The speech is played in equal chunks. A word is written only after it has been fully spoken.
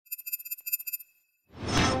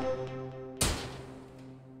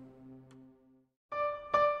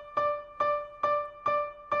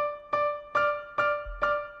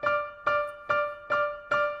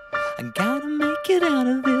I gotta make it out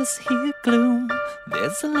of this here gloom.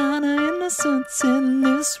 There's a lot of innocence in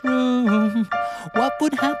this room. What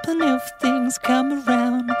would happen if things come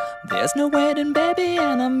around? There's no wedding, baby,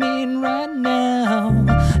 and I mean right now.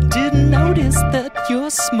 Didn't notice that you're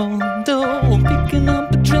small, though, picking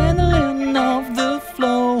up adrenaline off the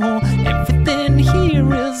floor. Everything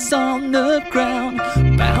here is on the ground.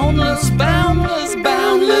 Boundless, boundless,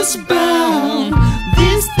 boundless, bound.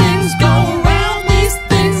 These things go round, these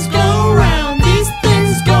things go round, these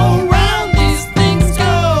things go round, these things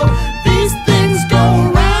go, these things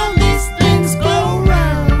go round, these things go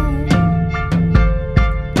round.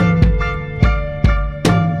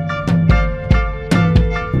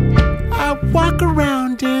 I walk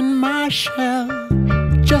around in my shell,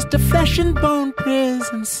 just a flesh and bone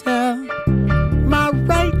prison cell. My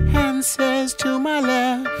right hand says to my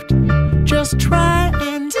left, just try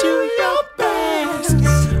and do your best.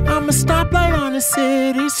 I'm a stoplight on a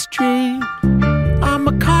city street. I'm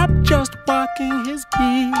a cop just walking his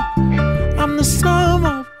beat. I'm the sum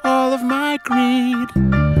of all of my greed.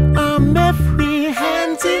 I'm every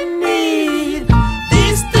hand in need.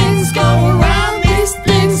 These things go around, these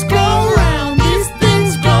things go around, these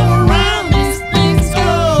things go around, these things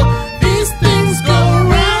go, these things go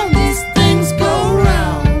around, these things go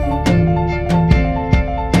around.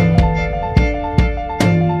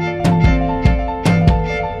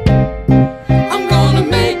 I'm gonna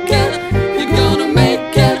make it, you're gonna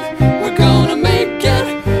make it, we're gonna make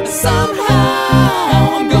it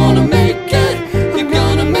somehow. I'm gonna make it, you're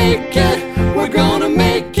gonna make it, we're gonna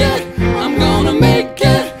make it. I'm gonna make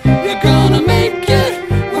it, you're gonna make it,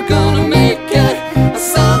 we're gonna make it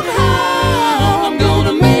somehow. I'm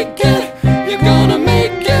gonna make it, you're gonna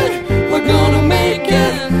make it, we're gonna make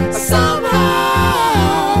it somehow.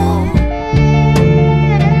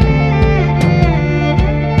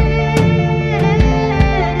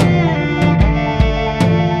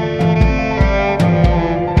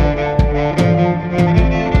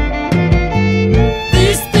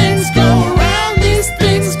 These things go around, these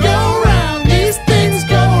things go around, these things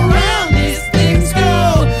go around, these things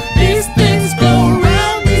go, these things go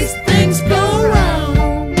around, these things go around.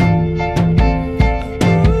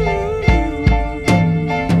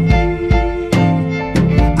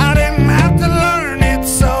 I didn't have to learn it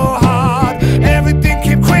so hard. Everything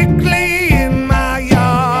came quickly in my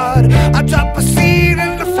yard. I dropped a seed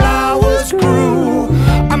and the flowers grew.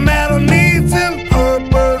 I met on leaves and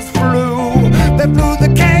birds flew. They flew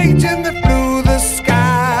the cage and they flew the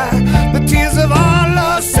sky. The tears of our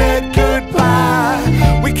love said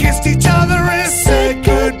goodbye. We kissed each other and said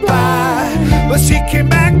goodbye. But she came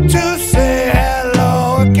back to say